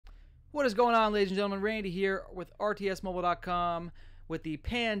What is going on, ladies and gentlemen? Randy here with RTSMOBILE.com with the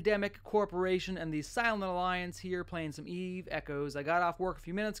Pandemic Corporation and the Silent Alliance here playing some Eve Echoes. I got off work a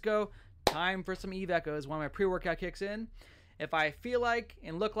few minutes ago. Time for some Eve Echoes when my pre-workout kicks in. If I feel like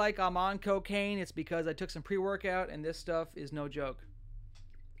and look like I'm on cocaine, it's because I took some pre-workout and this stuff is no joke.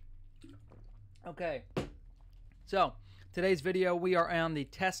 Okay, so today's video we are on the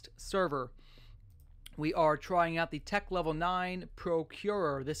test server. We are trying out the Tech Level 9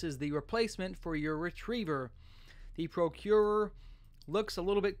 Procurer. This is the replacement for your Retriever. The Procurer looks a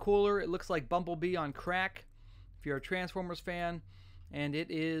little bit cooler. It looks like Bumblebee on crack, if you're a Transformers fan. And it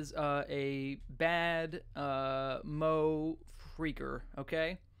is a bad Mo freaker,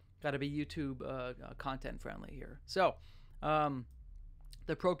 okay? Got to be YouTube content friendly here. So,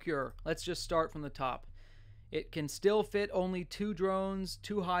 the Procurer. Let's just start from the top. It can still fit only 2 drones,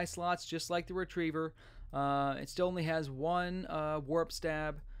 2 high slots, just like the Retriever. It still only has 1 warp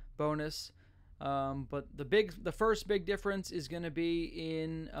stab bonus. But the first big difference is going to be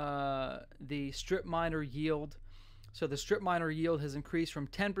in the strip miner yield. So the strip miner yield has increased from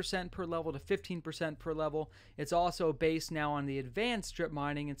 10% per level to 15% per level. It's also based now on the advanced strip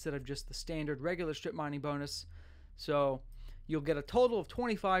mining instead of just the standard regular strip mining bonus. So you'll get a total of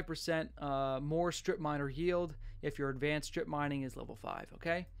 25% more strip miner yield if your advanced strip mining is level 5,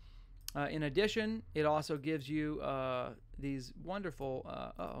 okay? In addition, it also gives you these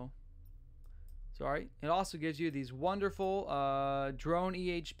wonderful, it also gives you these wonderful drone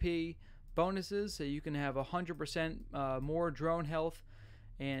EHP bonuses, so you can have 100% more drone health.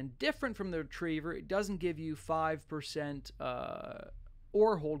 And different from the Retriever, it doesn't give you 5%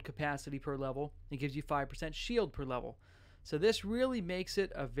 ore hold capacity per level. It gives you 5% shield per level. So this really makes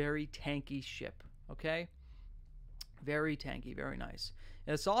it a very tanky ship, okay? Very tanky, very nice.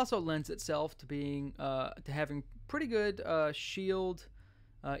 And this also lends itself to being to having pretty good shield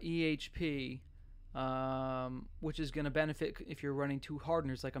EHP, which is going to benefit if you're running 2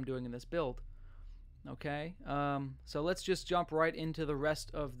 hardeners like I'm doing in this build. Okay, so let's just jump right into the rest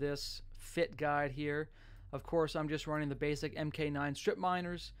of this fit guide here. Of course, I'm just running the basic MK9 strip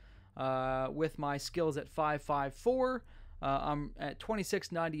miners with my skills at 554. I'm at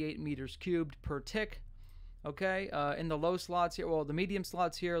 2698 meters cubed per tick. Okay, in the low slots here, well, the medium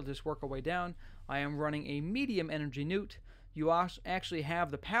slots here, I'll just work our way down. I am running a medium energy newt. You actually have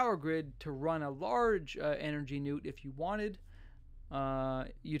the power grid to run a large energy newt if you wanted.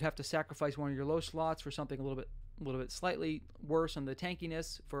 You'd have to sacrifice one of your low slots for something a little bit slightly worse on the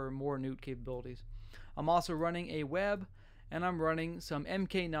tankiness for more newt capabilities. I'm also running a web, and I'm running some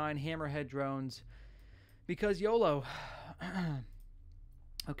MK9 hammerhead drones because YOLO.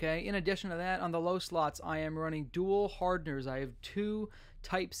 Okay, in addition to that, on the low slots, I am running dual hardeners. I have 2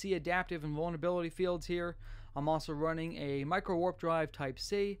 Type C adaptive and vulnerability fields here. I'm also running a micro warp drive Type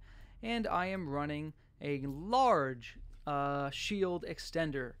C, and I am running a large shield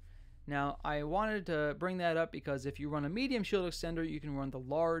extender. Now, I wanted to bring that up because if you run a medium shield extender, you can run the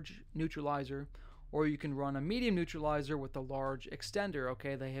large neutralizer, or you can run a medium neutralizer with the large extender.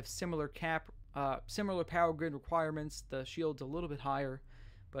 Okay, they have similar power grid requirements. The shield's a little bit higher.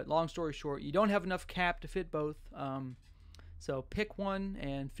 But long story short, you don't have enough cap to fit both, so pick one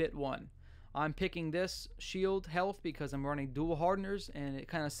and fit one. I'm picking this shield health because I'm running dual hardeners, and it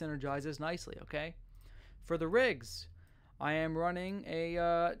kind of synergizes nicely, okay? For the rigs, I am running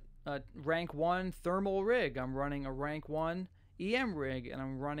a rank 1 thermal rig. I'm running a rank 1 EM rig, and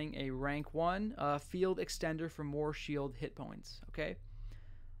I'm running a rank 1 field extender for more shield hit points, okay?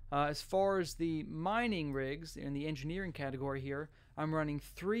 As far as the mining rigs in the engineering category here, I'm running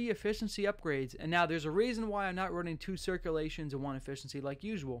 3 efficiency upgrades. And now there's a reason why I'm not running 2 circulations and 1 efficiency like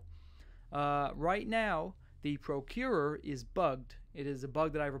usual. Right now, the Procurer is bugged. It is a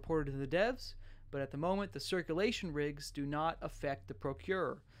bug that I reported to the devs, but at the moment the circulation rigs do not affect the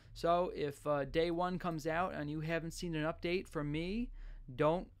Procurer. So if day 1 comes out and you haven't seen an update from me,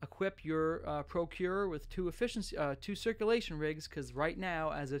 don't equip your Procurer with 2 circulation rigs, because right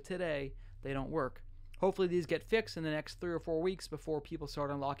now, as of today, they don't work. Hopefully these get fixed in the next 3 or 4 weeks before people start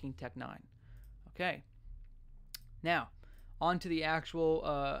unlocking Tech 9. Okay. Now, on to the actual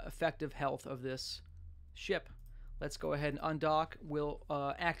effective health of this ship. Let's go ahead and undock. We'll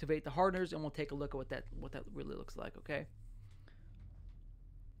activate the hardeners, and we'll take a look at what that really looks like, okay?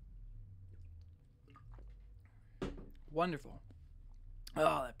 Wonderful.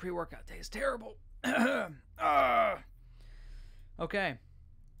 Oh, that pre-workout tastes terrible. Okay.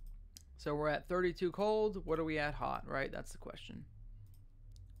 So we're at 32 cold. What are we at hot, right? That's the question.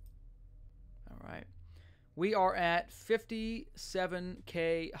 All right. We are at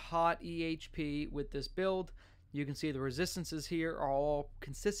 57k hot EHP with this build. You can see the resistances here are all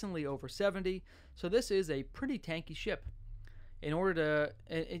consistently over 70. So this is a pretty tanky ship. In order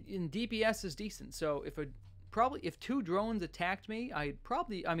to, in DPS is decent. So if two drones attacked me,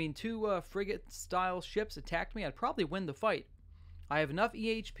 two frigate-style ships attacked me, I'd probably win the fight. I have enough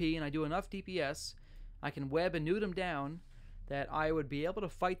EHP and I do enough DPS. I can web and nude them down that I would be able to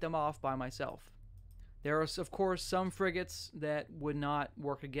fight them off by myself. There are, of course, some frigates that would not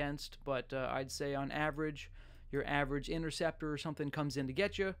work against, but I'd say on average, your average interceptor or something comes in to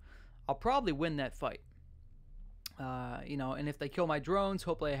get you, I'll probably win that fight. And if they kill my drones,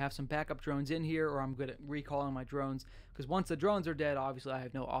 hopefully I have some backup drones in here, or I'm good at recalling my drones, because once the drones are dead, obviously I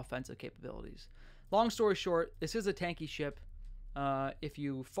have no offensive capabilities. Long story short, this is a tanky ship. If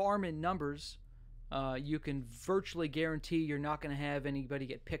you farm in numbers, you can virtually guarantee you're not going to have anybody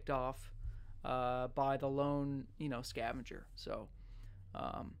get picked off by the lone, scavenger. So,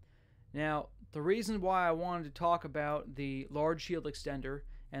 now the reason why I wanted to talk about the large shield extender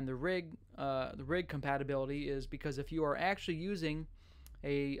and the rig compatibility is because if you are actually using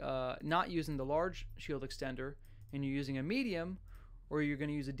not using the large shield extender and you're using a medium, or you're going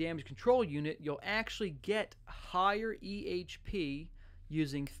to use a damage control unit, you'll actually get higher EHP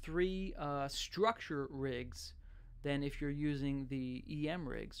using 3 structure rigs than if you're using the EM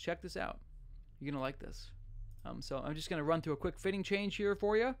rigs. Check this out. You're going to like this. So I'm just going to run through a quick fitting change here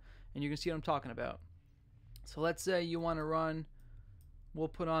for you, and you can see what I'm talking about. So let's say you want to run, we'll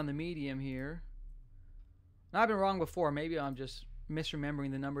put on the medium here. Now, I've been wrong before. Maybe I'm just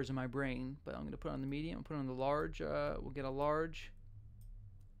misremembering the numbers in my brain, but I'm going to put on the medium, put on the large. We'll get a large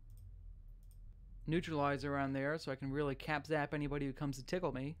neutralizer around there so I can really cap zap anybody who comes to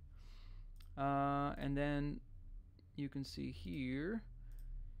tickle me. And then you can see here,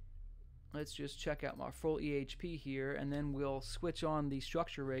 let's just check out my full EHP here, and then we'll switch on the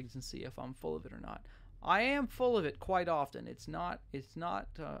structure rigs and see if I'm full of it or not. I am full of it quite often. It's not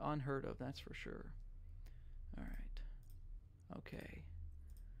unheard of, that's for sure. All right. Okay.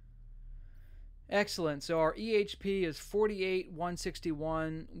 Excellent. So our EHP is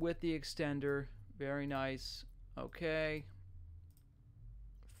 48,161 with the extender. Very nice. Okay.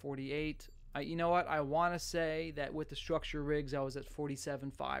 48. You know what? I want to say that with the structure rigs, I was at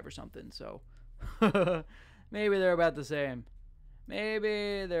 47.5 or something. So maybe they're about the same.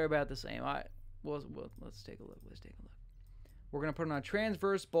 Maybe they're about the same. Let's take a look. We're going to put on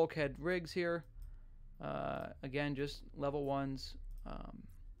transverse bulkhead rigs here. Again, just level 1s.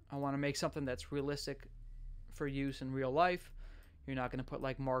 I want to make something that's realistic for use in real life. You're not going to put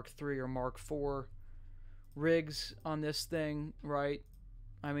like Mark III or Mark IV rigs on this thing, right?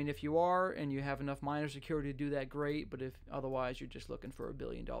 I mean, if you are and you have enough miner security to do that, great. But if otherwise, you're just looking for $1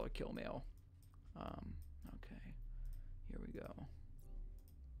 billion kill mail. Okay, here we go.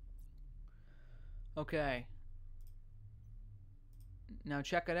 Okay. Now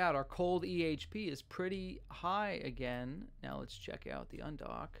check it out. Our cold EHP is pretty high again. Now let's check out the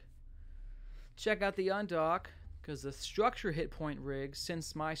undock. Check out the undock, because the structure hit point rig,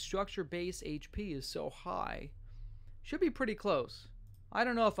 since my structure base HP is so high, should be pretty close. I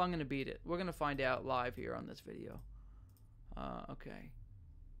don't know if I'm going to beat it. We're going to find out live here on this video. Okay.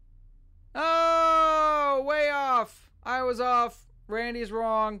 Oh, way off. I was off. Randy's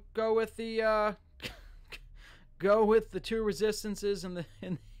wrong. Go with the go with the 2 resistances and the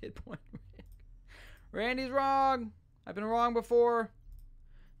hit point rig. Randy's wrong. I've been wrong before.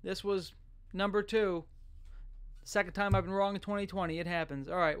 This was number 2. Second time I've been wrong in 2020. It happens.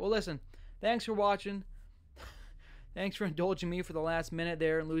 All right. Well, listen. Thanks for watching. Thanks for indulging me for the last minute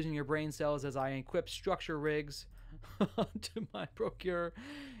there and losing your brain cells as I equip structure rigs to my Procurer.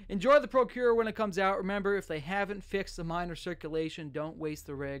 Enjoy the Procurer when it comes out. Remember, if they haven't fixed the miner circulation, don't waste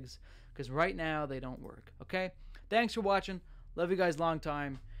the rigs, because right now they don't work. Okay? Thanks for watching. Love you guys long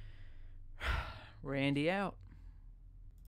time. Randy out.